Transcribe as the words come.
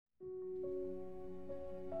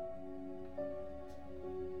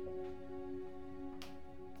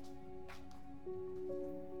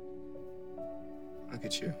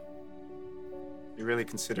Look at you. You're really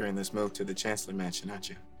considering this move to the Chancellor Mansion, aren't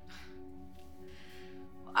you?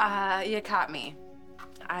 You caught me.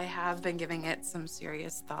 I have been giving it some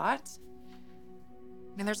serious thought.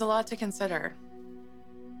 I mean, there's a lot to consider.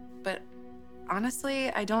 But honestly,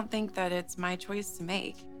 I don't think that it's my choice to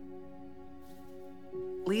make.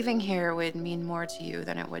 Leaving here would mean more to you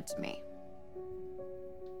than it would to me.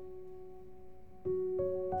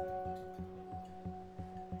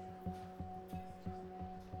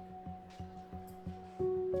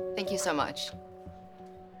 Thank you so much.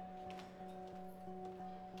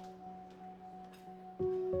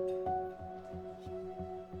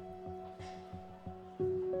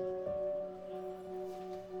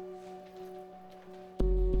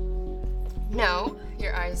 No,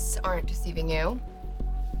 your eyes aren't deceiving you.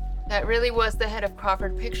 That really was the head of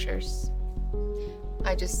Crawford Pictures.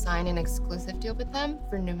 I just signed an exclusive deal with them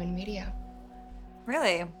for Newman Media.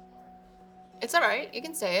 Really? It's all right, you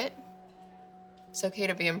can say it. It's okay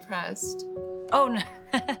to be impressed. Oh, no.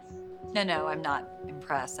 No, I'm not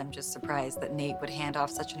impressed. I'm just surprised that Nate would hand off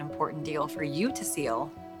such an important deal for you to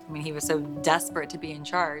seal. I mean, he was so desperate to be in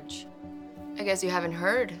charge. I guess you haven't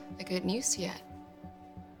heard the good news yet.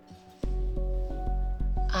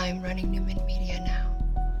 I'm running Newman Media now.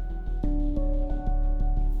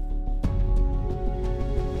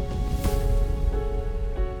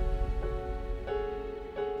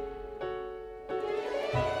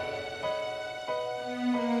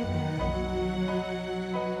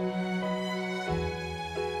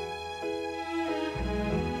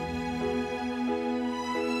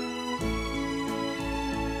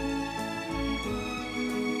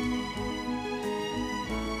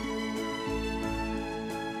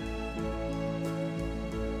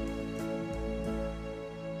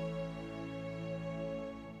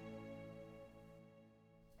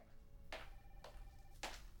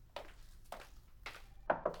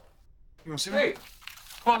 You want to see me? Hey,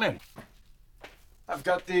 come on in. I've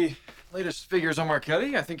got the latest figures on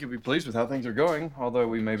Marchetti. I think you'll be pleased with how things are going, although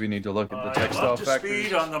we maybe need to look at the textile factories. I'm up to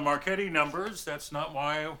speed on the Marchetti numbers. That's not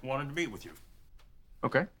why I wanted to meet with you.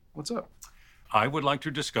 Okay, what's up? I would like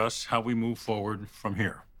to discuss how we move forward from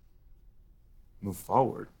here. Move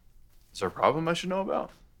forward? Is there a problem I should know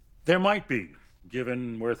about? There might be,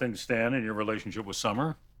 given where things stand in your relationship with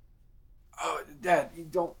Summer. Oh, Dad, you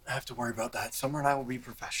don't have to worry about that. Summer and I will be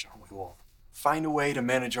professional. We will find a way to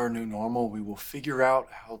manage our new normal. We will figure out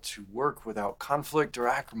how to work without conflict or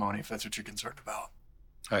acrimony, if that's what you're concerned about.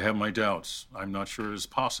 I have my doubts. I'm not sure it's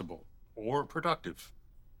possible or productive.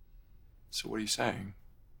 So what are you saying?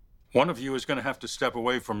 One of you is going to have to step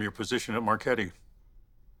away from your position at Marchetti.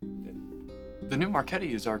 The new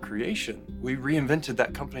Marchetti is our creation. We reinvented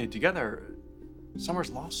that company together. Summer's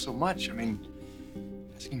lost so much. I mean,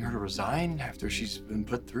 asking her to resign after she's been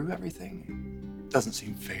put through everything doesn't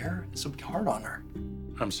seem fair. This will be hard on her.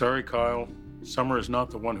 I'm sorry, Kyle. Summer is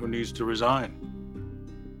not the one who needs to resign.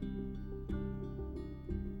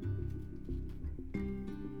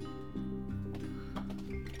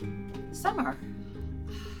 Summer.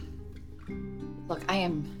 Look, I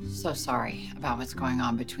am so sorry about what's going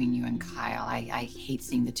on between you and Kyle. I hate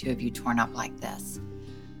seeing the two of you torn up like this.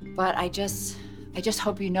 But I just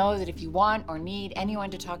hope you know that if you want or need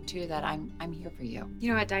anyone to talk to, that I'm here for you. You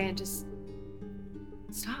know what, Diane, just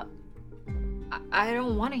stop. I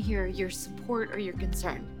don't want to hear your support or your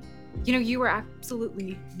concern. You know, you were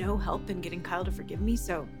absolutely no help in getting Kyle to forgive me,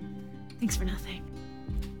 so thanks for nothing.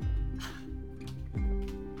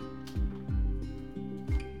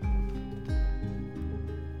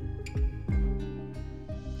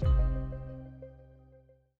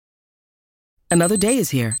 Another day is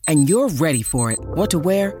here, and you're ready for it. What to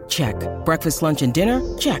wear? Check. Breakfast, lunch, and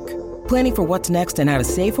dinner? Check. Planning for what's next and how to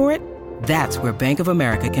save for it? That's where Bank of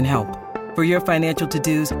America can help. For your financial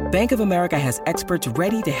to-dos, Bank of America has experts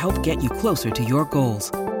ready to help get you closer to your goals.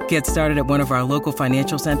 Get started at one of our local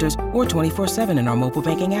financial centers or 24/7 in our mobile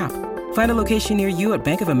banking app. Find a location near you at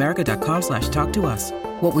bankofamerica.com/talktous.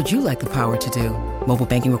 What would you like the power to do? Mobile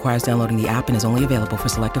banking requires downloading the app and is only available for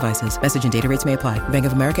select devices. Message and data rates may apply. Bank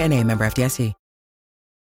of America N.A., member FDIC.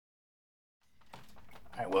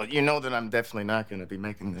 All right, well, you know that I'm definitely not going to be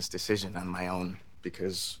making this decision on my own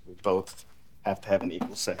because we both have to have an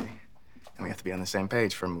equal say. And we have to be on the same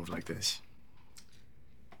page for a move like this.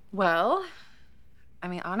 Well, I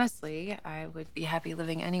mean, honestly, I would be happy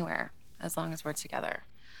living anywhere as long as we're together.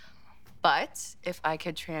 But if I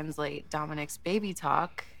could translate Dominic's baby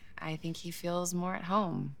talk, I think he feels more at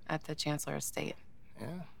home at the Chancellor estate.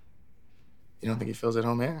 Yeah? You don't think he feels at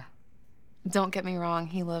home here? Don't get me wrong,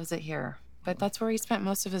 he loves it here. But that's where he spent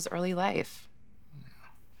most of his early life.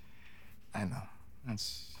 I know.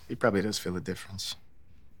 He probably does feel a difference.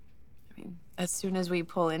 As soon as we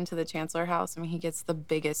pull into the Chancellor House, I mean, he gets the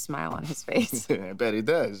biggest smile on his face. I bet he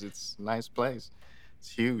does. It's a nice place.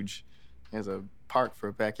 It's huge. There's a park for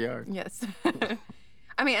a backyard. Yes.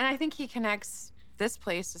 I mean, and I think he connects this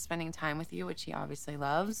place to spending time with you, which he obviously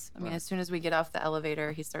loves. I mean, as soon as we get off the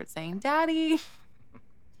elevator, he starts saying, Daddy.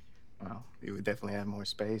 Well, we would definitely have more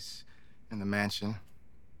space in the mansion.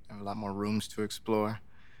 Have a lot more rooms to explore.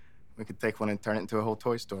 We could take one and turn it into a whole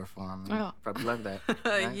toy store for him. He'd Oh. probably love that.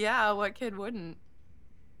 Right? Yeah, what kid wouldn't?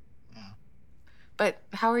 Yeah. But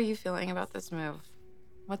how are you feeling about this move?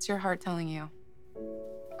 What's your heart telling you?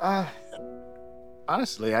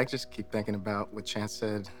 Honestly, I just keep thinking about what Chance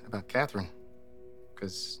said about Catherine.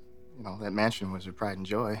 Because, you know, that mansion was her pride and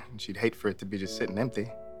joy, and she'd hate for it to be just sitting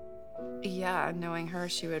empty. Yeah, knowing her,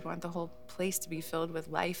 she would want the whole place to be filled with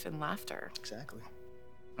life and laughter. Exactly.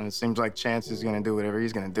 And it seems like Chance is gonna do whatever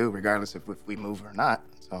he's gonna do, regardless of if we move or not.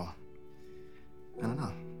 So, I don't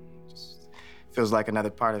know. Just feels like another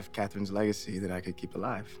part of Catherine's legacy that I could keep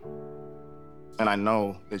alive. And I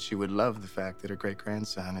know that she would love the fact that her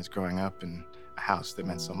great-grandson is growing up in a house that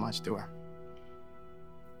meant so much to her.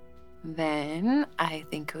 Then I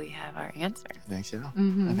think we have our answer. I think so.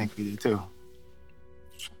 Mhm. I think we do too.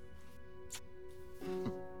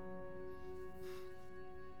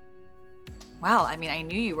 Wow, I mean, I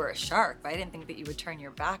knew you were a shark, but I didn't think that you would turn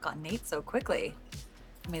your back on Nate so quickly.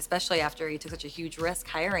 I mean, especially after he took such a huge risk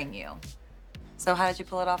hiring you. So how did you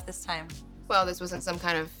pull it off this time? Well, this wasn't some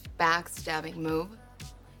kind of backstabbing move.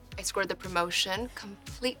 I scored the promotion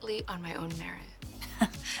completely on my own merit.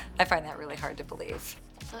 I find that really hard to believe.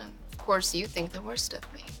 Of course, you think the worst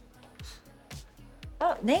of me.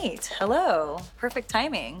 Oh, Nate, hello. Perfect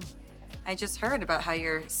timing. I just heard about how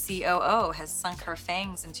your COO has sunk her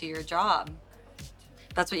fangs into your job.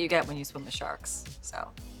 That's what you get when you swim with sharks, so.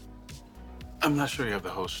 I'm not sure you have the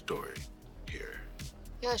whole story here.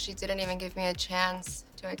 Yeah, she didn't even give me a chance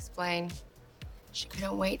to explain. She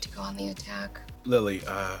couldn't wait to go on the attack. Lily,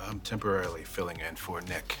 I'm temporarily filling in for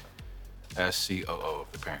Nick as COO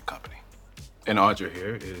of the parent company. And Audra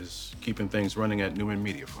here is keeping things running at Newman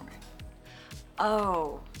Media for me.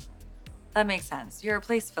 Oh, that makes sense. You're a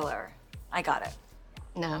place filler. I got it.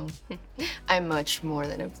 No, I'm much more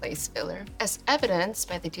than a place filler, as evidenced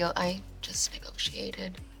by the deal I just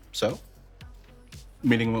negotiated. So,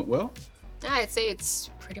 meeting went well? I'd say it's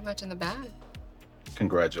pretty much in the bag.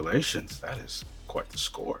 Congratulations, that is quite the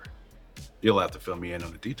score. You'll have to fill me in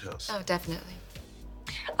on the details. Oh, definitely.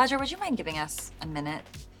 Audra, would you mind giving us a minute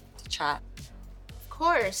to chat? Of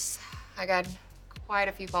course. I got quite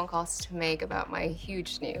a few phone calls to make about my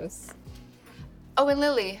huge news. Oh, and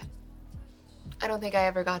Lily, I don't think I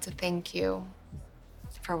ever got to thank you.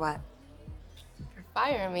 For what? For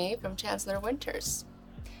firing me from Chancellor Winters.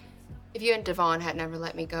 If you and Devon had never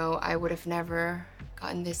let me go, I would have never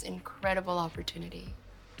gotten this incredible opportunity.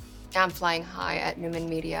 I'm flying high at Newman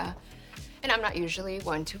Media, and I'm not usually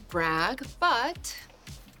one to brag, but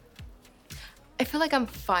I feel like I'm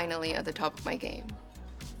finally at the top of my game.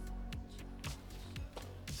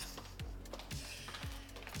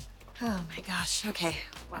 Oh my gosh, okay.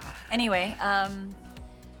 Wow. Anyway, I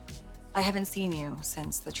haven't seen you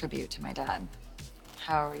since the tribute to my dad.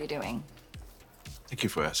 How are you doing? Thank you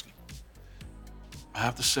for asking. I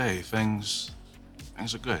have to say, things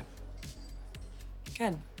are good.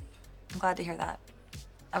 Good. I'm glad to hear that.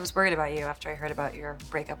 I was worried about you after I heard about your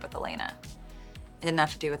breakup with Elena. It didn't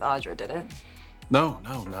have to do with Audra, did it? No,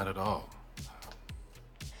 not at all.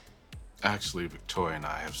 Actually, Victoria and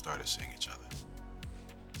I have started seeing each other.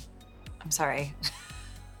 I'm sorry.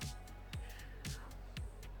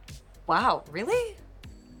 Wow, really?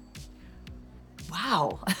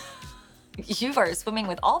 Wow. You are swimming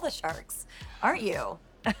with all the sharks, aren't you?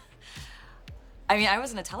 I mean, I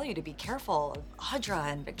was gonna tell you to be careful of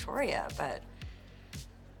Audra and Victoria, but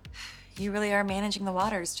you really are managing the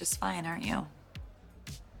waters just fine, aren't you?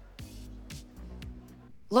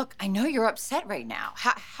 Look, I know you're upset right now.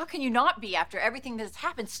 How can you not be after everything that has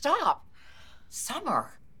happened? Stop.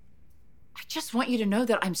 Summer, I just want you to know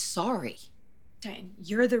that I'm sorry. Diane,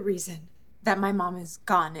 you're the reason that my mom is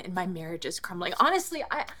gone and my marriage is crumbling. Honestly,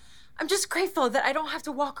 I'm just grateful that I don't have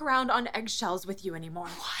to walk around on eggshells with you anymore.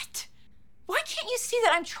 What? Why can't you see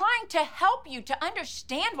that I'm trying to help you to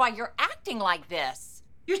understand why you're acting like this?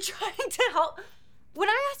 You're trying to help. When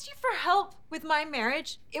I asked you for help with my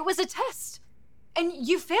marriage, it was a test. And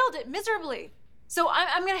you failed it miserably. So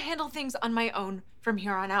I'm gonna handle things on my own from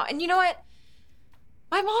here on out. And you know what?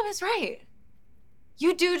 My mom is right.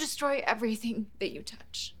 You do destroy everything that you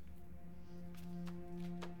touch.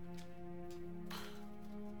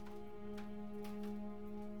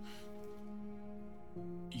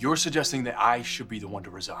 you're suggesting that I should be the one to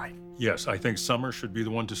resign. Yes, I think Summer should be the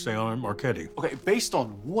one to stay on Marchetti. Okay, based on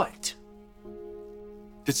what?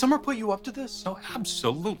 Did Summer put you up to this? No,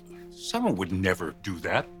 absolutely. Summer would never do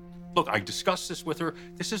that. Look, I discussed this with her.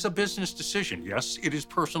 This is a business decision. Yes, it is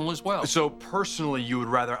personal as well. So personally, you would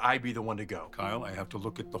rather I be the one to go? Kyle, I have to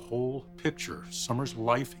look at the whole picture. Summer's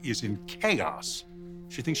life is in chaos.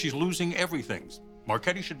 She thinks she's losing everything.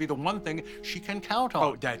 Marchetti should be the one thing she can count on.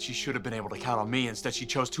 Oh, Dad, she should have been able to count on me. Instead, she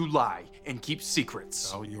chose to lie and keep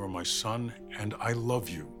secrets. Kyle, you are my son, and I love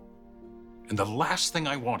you. And the last thing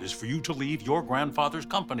I want is for you to leave your grandfather's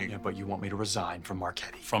company. Yeah, but you want me to resign from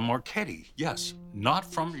Marchetti. From Marchetti, yes, not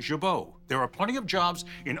from Gibault. There are plenty of jobs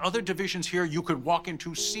in other divisions here you could walk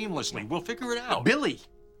into seamlessly. We'll figure it out. Billy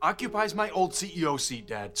occupies my old CEO seat,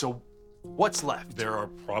 Dad, so what's left? There are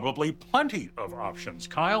probably plenty of options,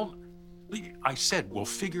 Kyle. I said we'll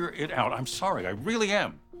figure it out. I'm sorry, I really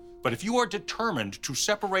am. But if you are determined to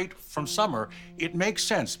separate from Summer, it makes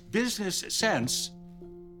sense, business sense,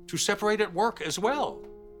 to separate at work as well.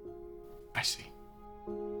 I see.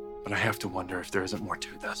 But I have to wonder if there isn't more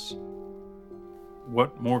to this.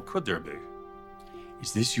 What more could there be?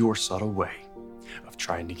 Is this your subtle way of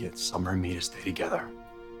trying to get Summer and me to stay together?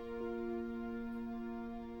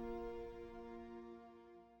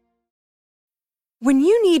 When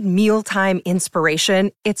you need mealtime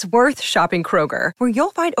inspiration, it's worth shopping Kroger, where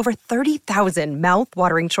you'll find over 30,000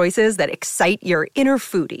 mouth-watering choices that excite your inner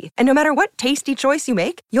foodie. And no matter what tasty choice you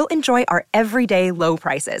make, you'll enjoy our everyday low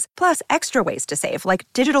prices, plus extra ways to save, like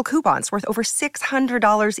digital coupons worth over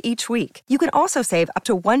 $600 each week. You can also save up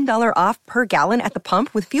to $1 off per gallon at the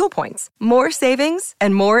pump with fuel points. More savings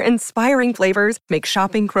and more inspiring flavors make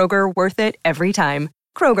shopping Kroger worth it every time.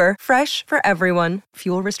 Kroger, fresh for everyone.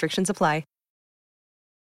 Fuel restrictions apply.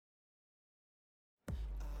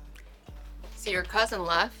 So your cousin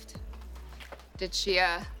left. Did she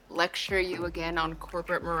lecture you again on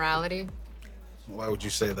corporate morality? Why would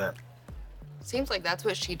you say that? Seems like that's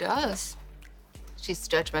what she does. She's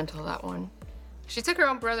judgmental, that one. She took her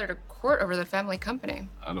own brother to court over the family company.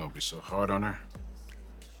 I don't be so hard on her.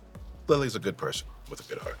 Lily's a good person with a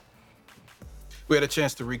good heart. We had a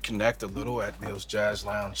chance to reconnect a little at Neil's Jazz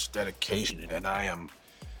Lounge dedication, and I am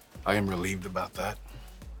relieved about that.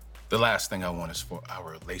 The last thing I want is for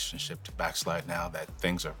our relationship to backslide now that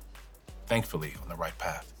things are thankfully on the right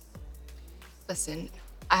path. Listen,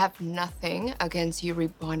 I have nothing against you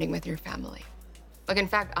rebonding with your family. Like, in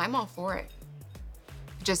fact, I'm all for it.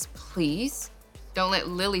 Just please don't let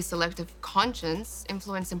Lily's selective conscience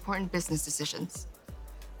influence important business decisions.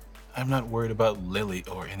 I'm not worried about Lily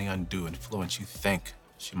or any undue influence you think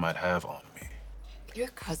she might have on me. Your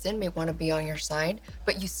cousin may want to be on your side,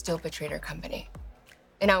 but you still betrayed her company.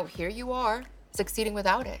 And now here you are, succeeding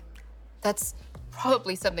without it. That's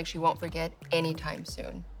probably something she won't forget anytime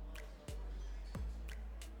soon.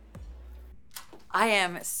 I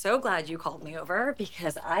am so glad you called me over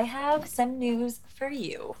because I have some news for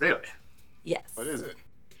you. Really? Yes. What is it?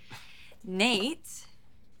 Nate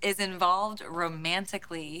is involved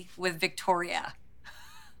romantically with Victoria.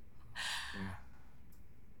 Yeah.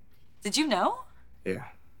 Did you know? Yeah,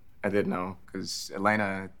 I did know, because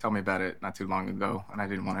Elena told me about it not too long ago, and I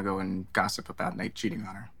didn't want to go and gossip about Nate cheating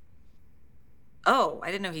on her. Oh,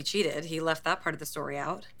 I didn't know he cheated. He left that part of the story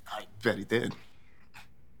out. I bet he did.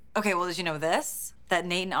 Okay, well, did you know this? That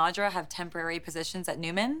Nate and Audra have temporary positions at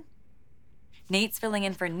Newman? Nate's filling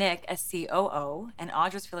in for Nick as COO, and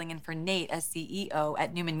Audra's filling in for Nate as CEO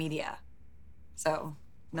at Newman Media. So,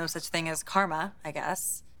 no such thing as karma, I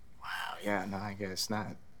guess. Wow, yeah, no, I guess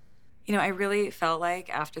not. You know, I really felt like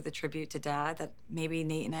after the tribute to Dad that maybe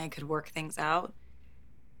Nate and I could work things out.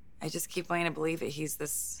 I just keep wanting to believe that he's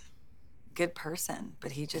this good person,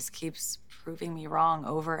 but he just keeps proving me wrong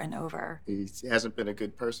over and over. He hasn't been a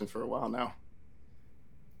good person for a while now.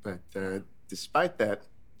 But despite that,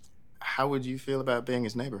 how would you feel about being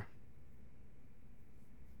his neighbor?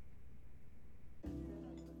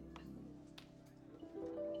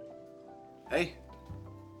 Hey.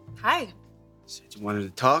 Hi. Said you wanted to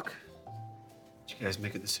talk. Did you guys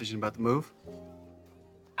make a decision about the move?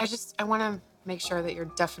 I want to make sure that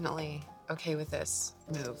you're definitely okay with this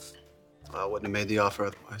move. Well, I wouldn't have made the offer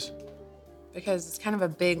otherwise. Because it's kind of a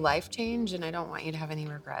big life change, and I don't want you to have any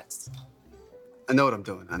regrets. I know what I'm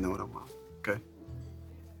doing. I know what I want. Okay?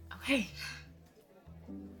 Okay.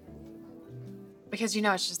 Because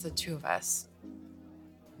it's just the two of us.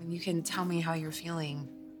 And you can tell me how you're feeling.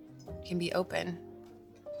 You can be open.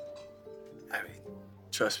 I mean,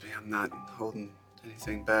 trust me, I'm not holding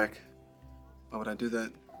anything back. Why would I do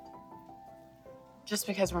that? Just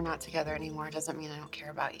because we're not together anymore doesn't mean I don't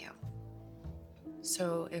care about you.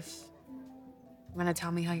 So if you want to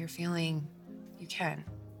tell me how you're feeling, you can.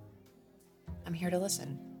 I'm here to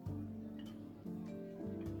listen.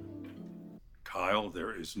 Kyle,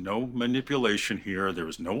 there is no manipulation here. There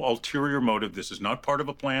is no ulterior motive. This is not part of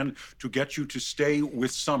a plan to get you to stay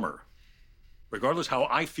with Summer. Regardless how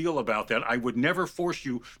I feel about that, I would never force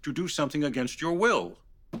you to do something against your will.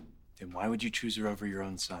 Then why would you choose her over your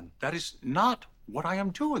own son? That is not what I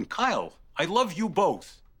am doing. Kyle, I love you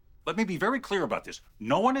both. Let me be very clear about this.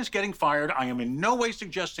 No one is getting fired. I am in no way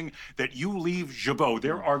suggesting that you leave Jabot.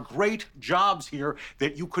 There are great jobs here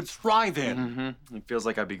that you could thrive in. Mm-hmm. It feels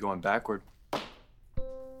like I'd be going backward.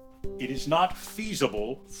 It is not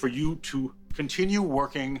feasible for you to continue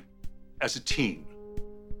working as a team.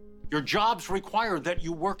 Your jobs require that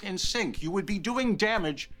you work in sync. You would be doing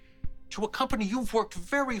damage to a company you've worked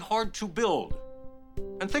very hard to build.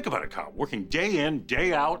 And think about it, Kyle. Working day in,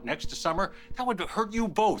 day out next to Summer, that would hurt you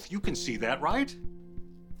both. You can see that, right?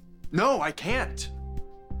 No, I can't.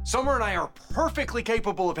 Summer and I are perfectly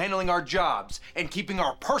capable of handling our jobs and keeping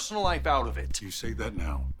our personal life out of it. You say that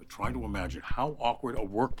now, but try to imagine how awkward a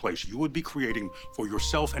workplace you would be creating for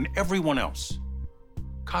yourself and everyone else.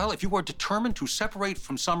 Kyle, if you are determined to separate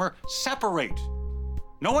from Summer, separate.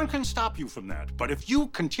 No one can stop you from that. But if you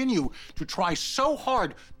continue to try so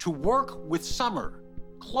hard to work with Summer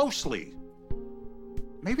closely,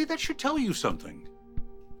 maybe that should tell you something.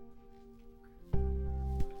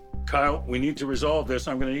 Kyle, we need to resolve this.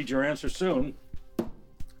 I'm going to need your answer soon.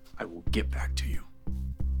 I will get back to you.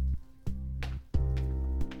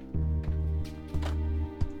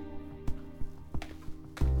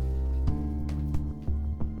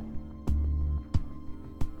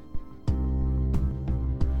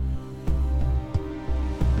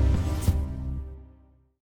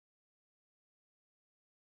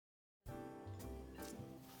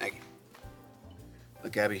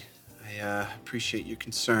 Look, Abby, I appreciate your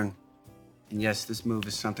concern. And yes, this move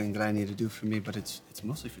is something that I need to do for me, but it's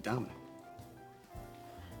mostly for Dominic.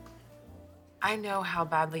 I know how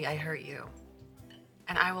badly I hurt you,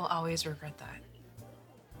 and I will always regret that.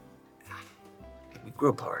 We grew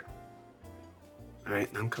apart. All right,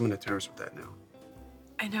 and I'm coming to terms with that now.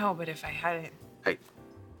 I know, but if I hadn't... Hey,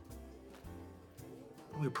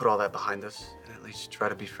 we put all that behind us and at least try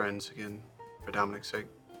to be friends again for Dominic's sake.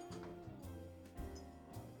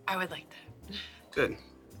 I would like that. Good.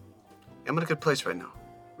 I'm in a good place right now,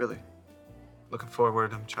 really. Looking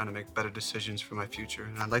forward, I'm trying to make better decisions for my future,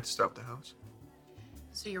 and I'd like to start with the house.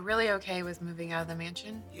 So you're really okay with moving out of the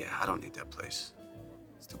mansion? Yeah, I don't need that place.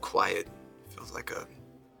 It's too quiet. It feels like a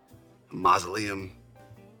mausoleum.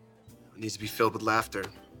 It needs to be filled with laughter.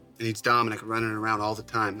 It needs Dominic running around all the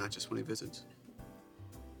time, not just when he visits.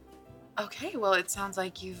 Okay, well, it sounds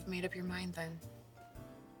like you've made up your mind then.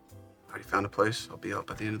 Already found a place. I'll be out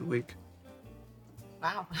by the end of the week.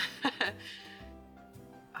 Wow.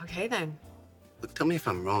 Okay, then. Look, tell me if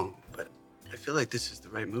I'm wrong, but I feel like this is the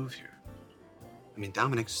right move here. I mean,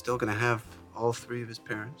 Dominic's still gonna have all three of his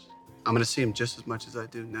parents. I'm gonna see him just as much as I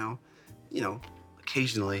do now. You know,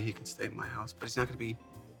 occasionally he can stay at my house, but he's not gonna be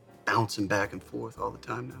bouncing back and forth all the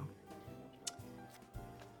time now.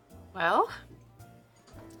 Well,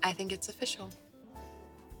 I think it's official.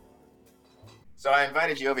 So I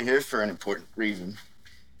invited you over here for an important reason,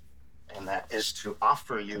 and that is to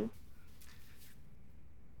offer you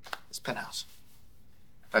this penthouse.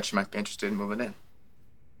 I thought you might be interested in moving in.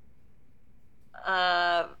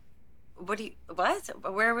 What?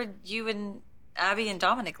 Where would you and Abby and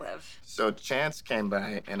Dominic live? So Chance came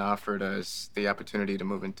by and offered us the opportunity to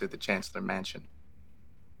move into the Chancellor Mansion.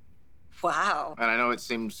 Wow. And I know it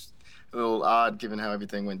seems a little odd given how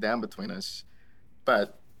everything went down between us,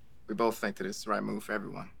 but we both think that it's the right move for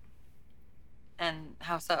everyone. And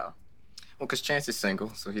how so? Well, because Chance is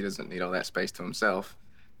single, so he doesn't need all that space to himself.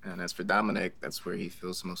 And as for Dominic, that's where he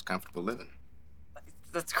feels the most comfortable living.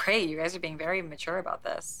 That's great. You guys are being very mature about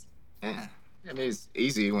this. Yeah. I mean, it's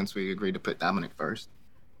easy once we agreed to put Dominic first.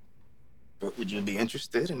 But would you be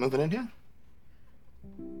interested in moving in here?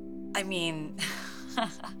 I mean,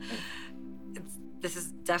 this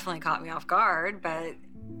has definitely caught me off guard, but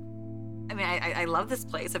I mean, I love this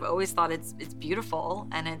place. I've always thought it's beautiful,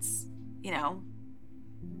 and it's, you know,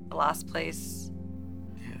 the last place.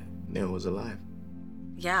 Yeah, Neil was alive.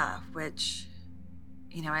 Yeah, which,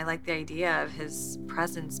 you know, I like the idea of his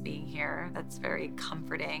presence being here. That's very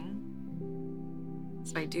comforting.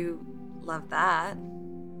 So I do love that.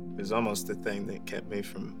 It was almost the thing that kept me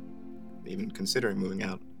from even considering moving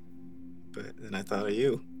out. But then I thought of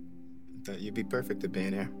you. I thought you'd be perfect at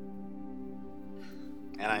being here.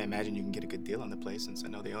 And I imagine you can get a good deal on the place since I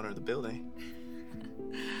know the owner of the building.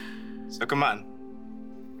 So come on.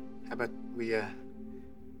 How about we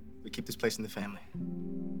We keep this place in the family.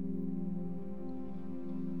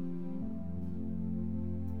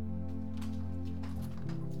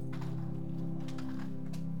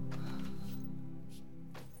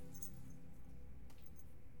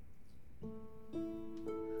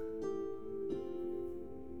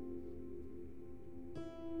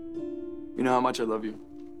 You know how much I love you.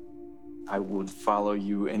 I would follow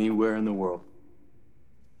you anywhere in the world,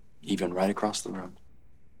 even right across the road.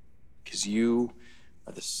 Because you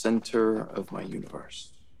are the center of my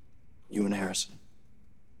universe. You and Harrison.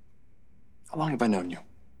 How long have I known you?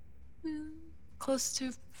 Close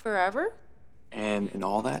to forever? And in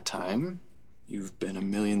all that time, you've been a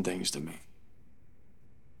million things to me.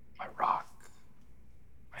 My rock,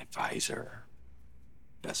 my advisor,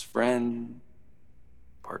 best friend,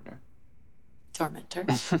 partner. Tormentor.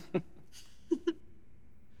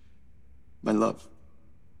 My love.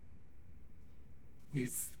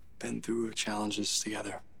 We've been through challenges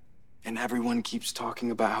together. And everyone keeps talking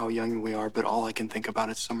about how young we are, but all I can think about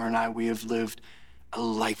is Summer and I, we have lived a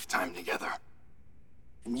lifetime together.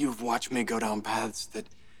 And you've watched me go down paths that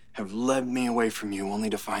have led me away from you, only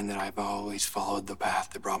to find that I've always followed the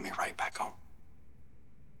path that brought me right back home.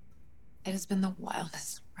 It has been the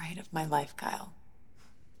wildest ride of my life, Kyle.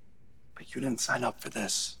 But you didn't sign up for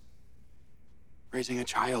this. Raising a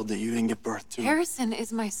child that you didn't give birth to. Harrison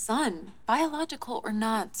is my son, biological or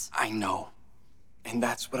not. I know. And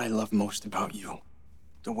that's what I love most about you.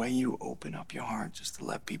 The way you open up your heart just to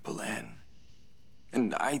let people in.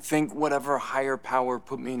 And I think whatever higher power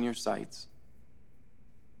put me in your sights.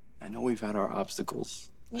 I know we've had our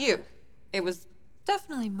obstacles. You. It was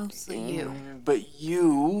definitely mostly you. But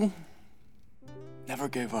you never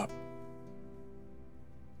gave up.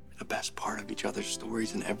 You're the best part of each other's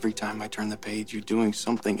stories, and every time I turn the page, you're doing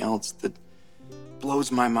something else that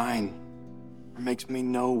blows my mind. Or makes me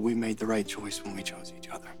know we made the right choice when we chose each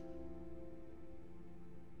other.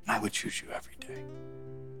 And I would choose you every day.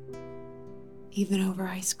 Even over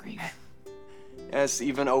ice cream. Yes,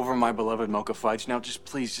 even over my beloved mocha fudge. Now,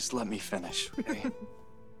 please, just let me finish, okay?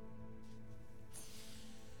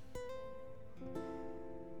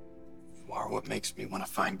 You are what makes me want to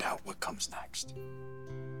find out what comes next.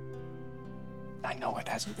 I know it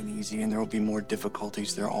hasn't been easy, and there will be more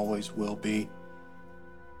difficulties. There always will be.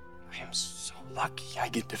 I am so lucky I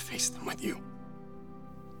get to face them with you.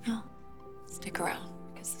 No, stick around,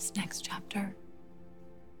 because this next chapter,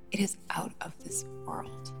 it is out of this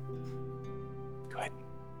world. Good.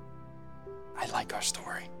 I like our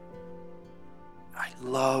story. I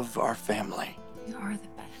love our family. You are the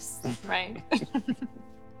best, right?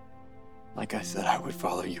 Like I said, I would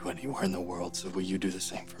follow you anywhere in the world, so will you do the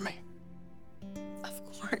same for me?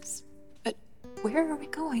 Of course. But where are we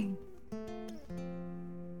going?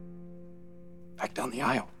 Back down the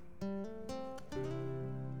aisle.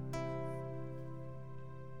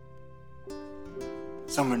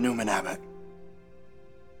 Summer Newman Abbott,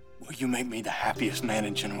 will you make me the happiest man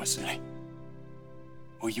in Genoa City?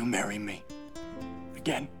 Will you marry me?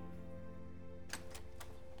 Again?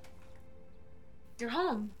 You're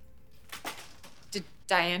home. Did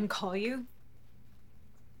Diane call you?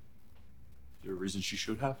 Is there a reason she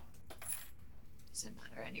should have? Doesn't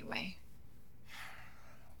matter anyway.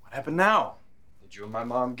 What happened now? Did you and my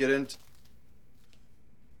mom get into...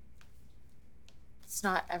 It's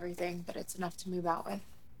not everything, but it's enough to move out with.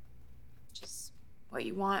 Just what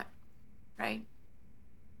you want, right?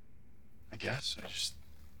 I guess. I just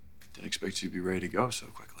didn't expect you to be ready to go so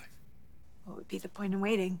quickly. What would be the point in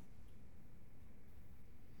waiting?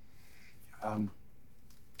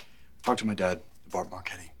 Talked to my dad, Bart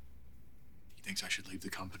Marchetti. He thinks I should leave the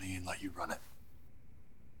company and let you run it.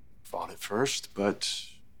 Fought at first, but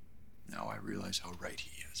now I realize how right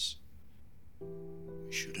he is.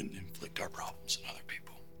 We shouldn't inflict our problems on other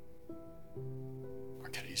people.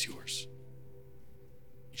 Marchetti is yours.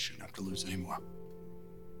 You shouldn't have to lose anymore.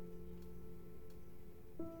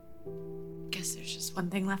 Guess there's just one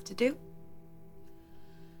thing left to do.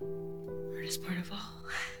 Hardest part of all.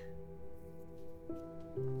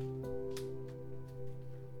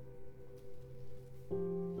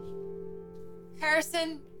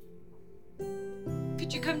 Harrison,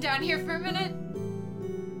 could you come down here for a minute?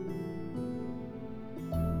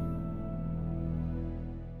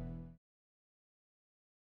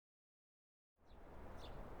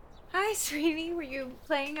 Hi, sweetie. Were you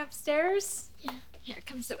playing upstairs? Yeah. Here,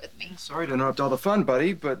 come sit with me. Sorry to interrupt all the fun,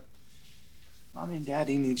 buddy, but... Mommy and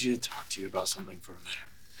Daddy need you to talk to you about something for a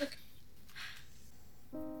minute.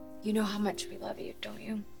 You know how much we love you, don't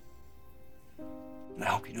you? And I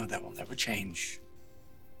hope you know that will never change.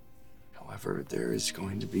 However, there is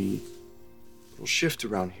going to be a little shift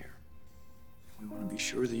around here. We want to be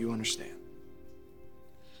sure that you understand.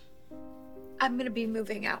 I'm gonna be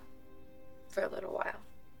moving out for a little while.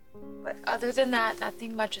 But other than that,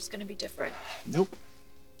 nothing much is gonna be different. Nope,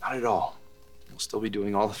 not at all. We'll still be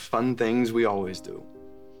doing all the fun things we always do.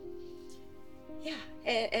 Yeah,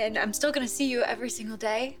 and I'm still gonna see you every single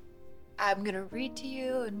day. I'm gonna read to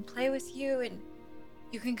you and play with you, and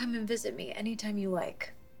you can come and visit me anytime you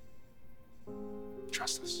like.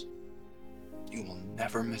 Trust us. You will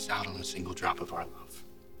never miss out on a single drop of our love.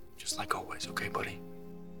 Just like always, okay, buddy?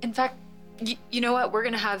 In fact, you know what? We're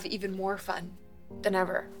gonna have even more fun than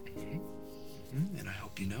ever. And I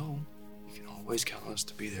hope you know you can always count on us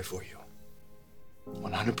to be there for you.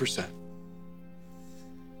 100%.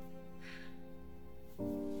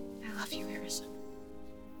 I love you, Harrison.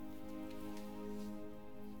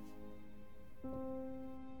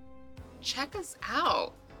 Check us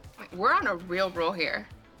out. We're on a real roll here.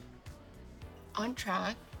 On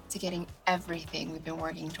track to getting everything we've been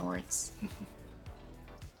working towards.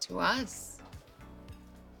 To us.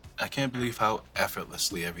 I can't believe how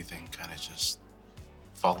effortlessly everything kind of just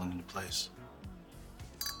fallen into place.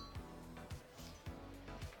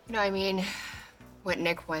 You know, I mean, what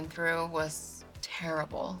Nick went through was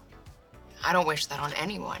terrible. I don't wish that on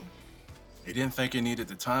anyone. He didn't think he needed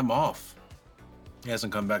the time off. He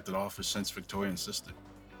hasn't come back to the office since Victoria insisted.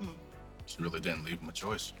 She really didn't leave him a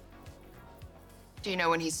choice. Do you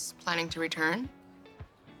know when he's planning to return?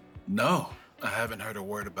 No, I haven't heard a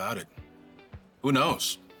word about it. Who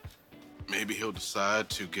knows? Maybe he'll decide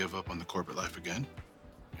to give up on the corporate life again.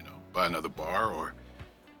 You know, buy another bar or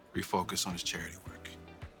refocus on his charity work.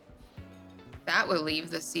 That would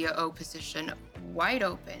leave the COO position wide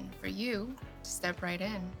open for you to step right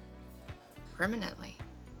in. Permanently.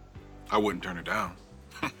 I wouldn't turn her down.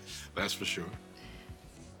 That's for sure.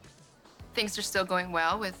 Things are still going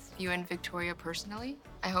well with you and Victoria personally,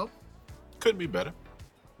 I hope? Could be better.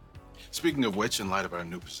 Speaking of which, in light of our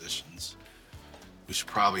new positions, we should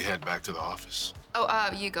probably head back to the office. Oh,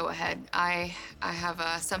 you go ahead. I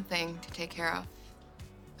have something to take care of.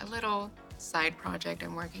 A little side project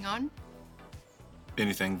I'm working on.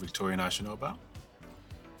 Anything Victoria and I should know about?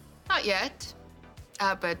 Not yet,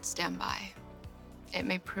 but stand by. It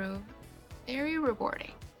may prove very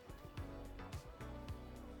rewarding.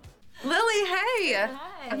 Lily, hey!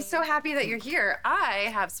 I'm so happy that you're here. I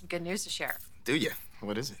have some good news to share. Do you?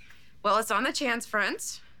 What is it? Well, it's on the chance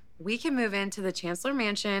front. We can move into the Chancellor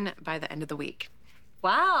Mansion by the end of the week.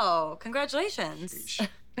 Wow, congratulations.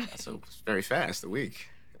 That's so very fast, a week.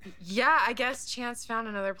 Yeah, I guess Chance found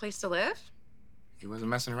another place to live. He wasn't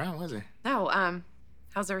messing around, was he? No,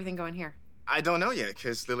 how's everything going here? I don't know yet,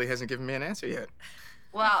 because Lily hasn't given me an answer yet.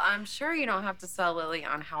 Well, I'm sure you don't have to sell Lily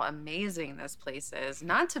on how amazing this place is.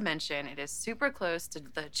 Not to mention, it is super close to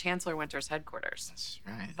the Chancellor Winters headquarters. That's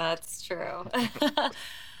right. That's true.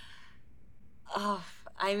 Oh,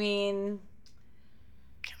 I mean...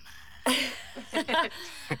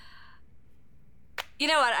 You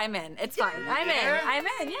know what? I'm in. It's fine. I'm in. I'm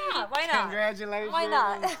in. Yeah, why not? Congratulations. Why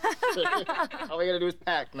not? All we gotta do is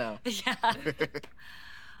pack now. Yeah.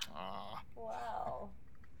 Aw. Wow.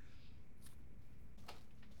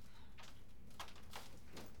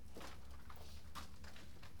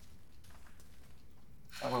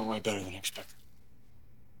 That went way better than expected.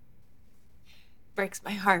 Breaks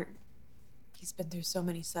my heart. He's been through so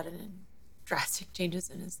many sudden and drastic changes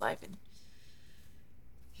in his life, and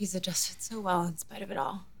he's adjusted so well in spite of it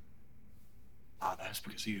all. Ah, that's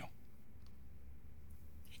because of you.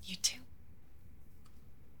 And you too.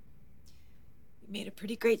 We made a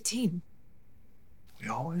pretty great team. We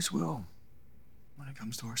always will when it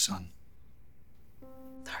comes to our son.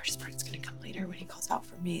 The hardest part's gonna come later when he calls out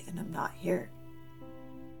for me and I'm not here.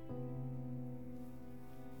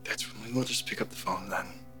 That's when we'll just pick up the phone then.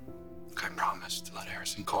 I promise to let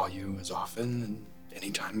Harrison call you as often and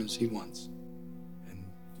anytime as he wants. And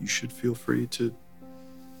you should feel free to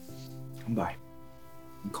come by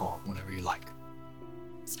and call whenever you like.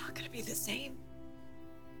 It's not gonna be the same.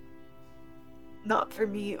 Not for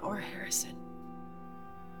me or Harrison.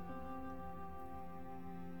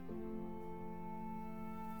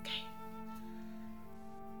 Okay.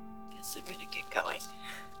 Guess I'm gonna get going.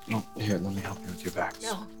 No, here, let me help you with your bags.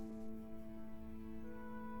 No.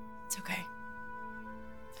 It's okay.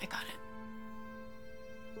 I got it.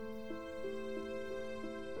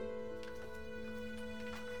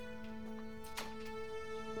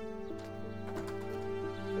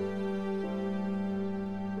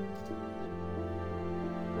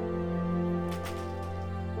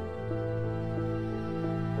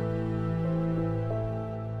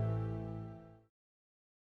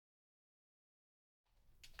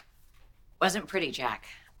 Wasn't pretty, Jack.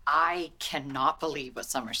 I cannot believe what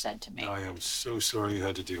Summer said to me. I am so sorry you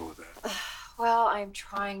had to deal with that. Well, I'm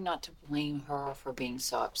trying not to blame her for being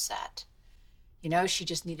so upset. You know, she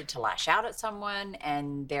just needed to lash out at someone,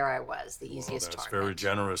 and there I was, the easiest That's target. very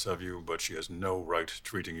generous of you, but she has no right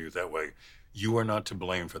treating you that way. You are not to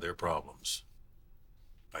blame for their problems.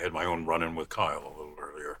 I had my own run-in with Kyle a little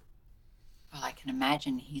earlier. Well, I can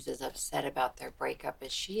imagine he's as upset about their breakup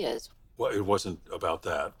as she is. Well, it wasn't about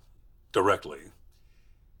that directly.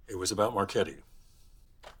 It was about Marchetti.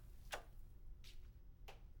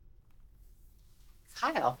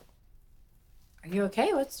 Kyle, are you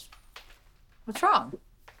okay? What's wrong?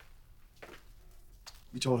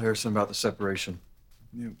 We told Harrison about the separation.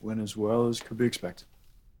 It went as well as could be expected.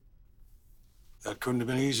 That couldn't have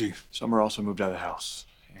been easy. Summer also moved out of the house,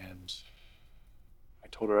 and I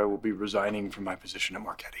told her I will be resigning from my position at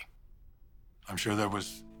Marchetti. I'm sure that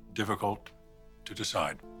was difficult to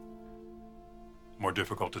decide. More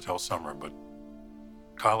difficult to tell Summer, but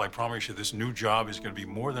Kyle, I promise you this new job is going to be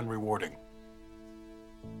more than rewarding.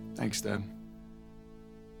 Thanks, Dad.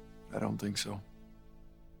 I don't think so.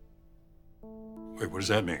 Wait, what does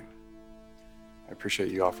that mean? I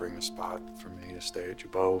appreciate you offering a spot for me to stay at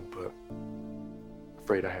Jabot, but I'm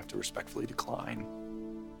afraid I have to respectfully decline.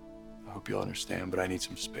 I hope you'll understand, but I need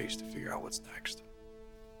some space to figure out what's next.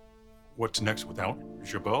 What's next without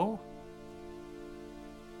Jabot?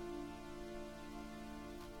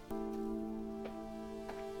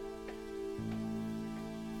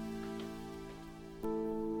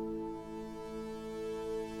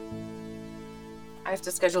 I have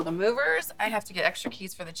to schedule the movers. I have to get extra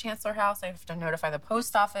keys for the Chancellor house. I have to notify the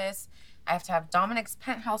post office. I have to have Dominic's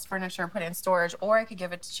penthouse furniture put in storage, or I could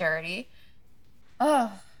give it to charity.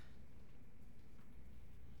 Oh.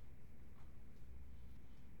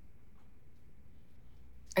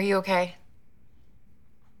 Are you okay?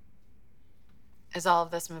 Is all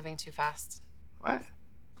of this moving too fast? What?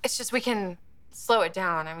 It's just we can slow it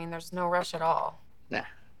down. I mean, there's no rush at all. Nah, I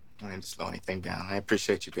don't need to slow anything down. I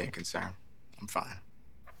appreciate you being concerned. I'm fine.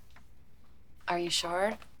 Are you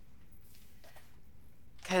sure?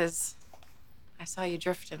 Because I saw you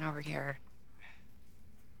drifting over here.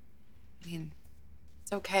 I mean,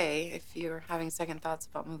 it's okay if you're having second thoughts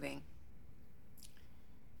about moving.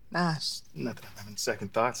 Nah, it's nothing. I'm having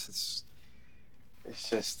second thoughts. It's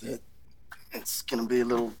just that it's gonna be a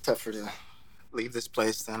little tougher to leave this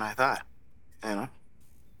place than I thought. You know?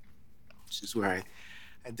 Which is where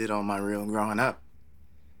I did all my real growing up.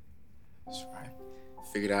 That's where I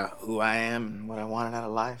figured out who I am and what I wanted out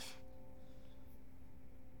of life.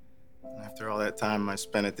 And after all that time I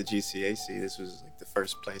spent at the GCAC, this was like the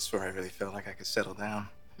first place where I really felt like I could settle down.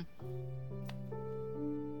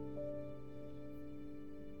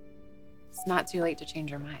 It's not too late to change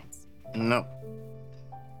your minds. No.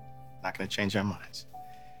 Not gonna change our minds.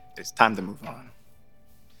 It's time to move on.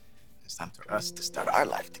 It's time for us to start our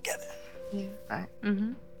life together. Yeah. Right?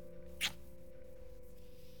 Mm-hmm.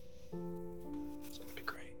 It's gonna be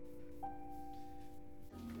great.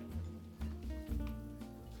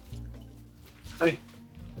 Hey.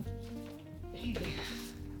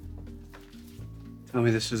 Tell me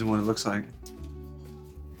this isn't what it looks like.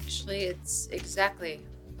 Actually, it's exactly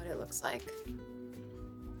what it looks like.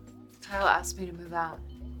 Kyle asked me to move out.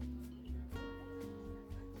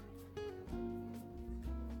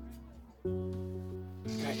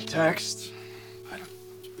 Got your text. I'm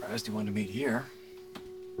surprised you wanted to meet here.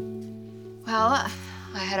 Well,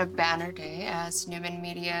 I had a banner day as Newman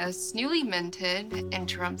Media's newly minted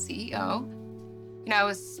interim CEO. You know, I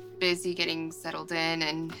was busy getting settled in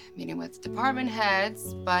and meeting with department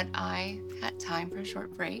heads, but I had time for a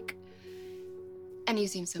short break. And you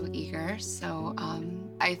seem so eager, so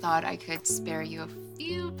I thought I could spare you a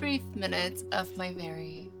few brief minutes of my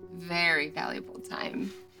very, very valuable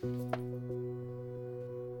time.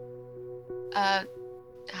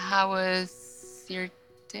 How was your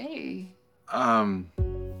day?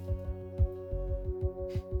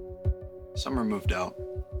 Summer moved out.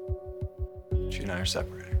 She and I are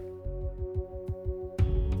separating.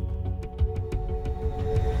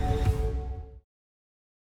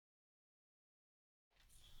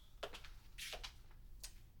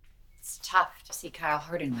 It's tough to see Kyle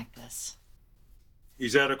hurting like this.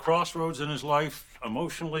 He's at a crossroads in his life,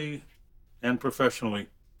 emotionally and professionally.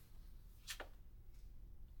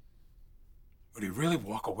 Would he really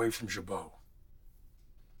walk away from Jabot?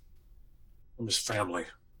 From his family?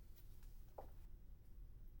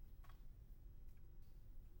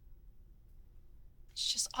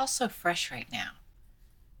 It's just all so fresh right now.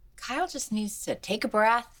 Kyle just needs to take a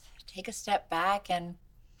breath, take a step back, and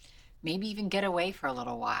maybe even get away for a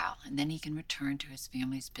little while. And then he can return to his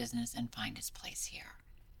family's business and find his place here.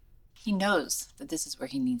 He knows that this is where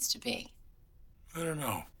he needs to be. I don't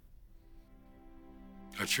know.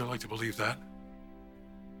 I'd sure like to believe that.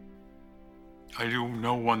 I do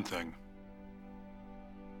know one thing.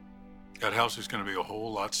 That house is going to be a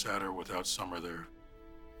whole lot sadder without Summer there.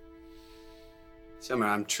 Summer,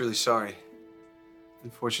 I'm truly sorry.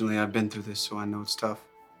 Unfortunately, I've been through this, so I know it's tough.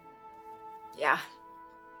 Yeah,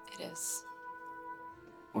 it is.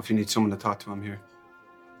 Well, if you need someone to talk to, I'm here.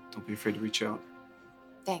 Don't be afraid to reach out.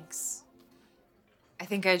 Thanks. I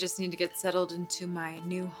think I just need to get settled into my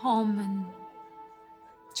new home and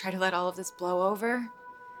try to let all of this blow over.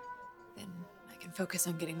 Then I can focus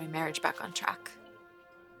on getting my marriage back on track.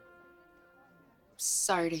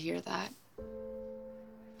 Sorry to hear that.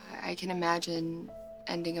 I can imagine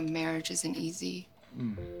ending a marriage isn't easy.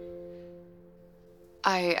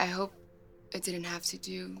 I hope it didn't have to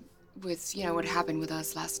do with, what happened with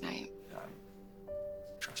us last night.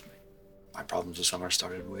 Trust me. My problems with Summer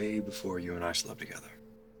started way before you and I slept together.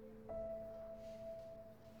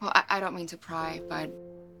 Well, I don't mean to pry, but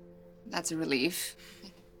that's a relief.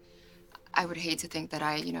 I would hate to think that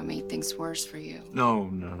I, made things worse for you. No.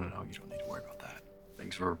 You don't need to worry about that.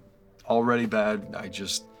 Things were already bad. I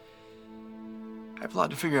have a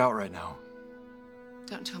lot to figure out right now.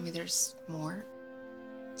 Don't tell me there's more.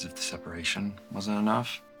 As if the separation wasn't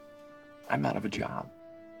enough. I'm out of a job.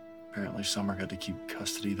 Apparently, Summer got to keep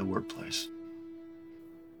custody of the workplace.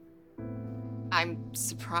 I'm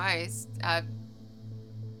surprised. I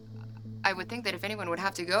would think that if anyone would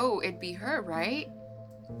have to go, it'd be her, right?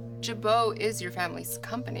 Jabot is your family's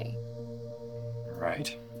company.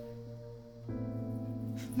 Right.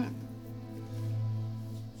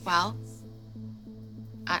 Well,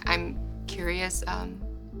 I'm curious,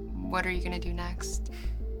 what are you gonna do next?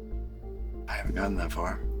 I haven't gotten that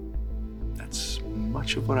far. That's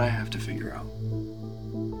much of what I have to figure out.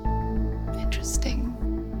 Interesting.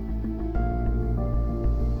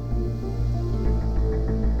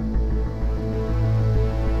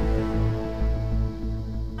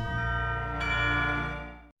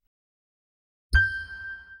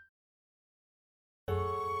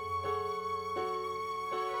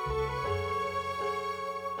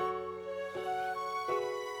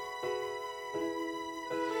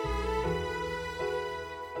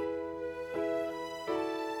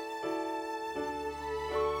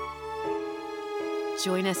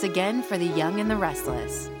 Join us again for The Young and the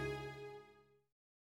Restless.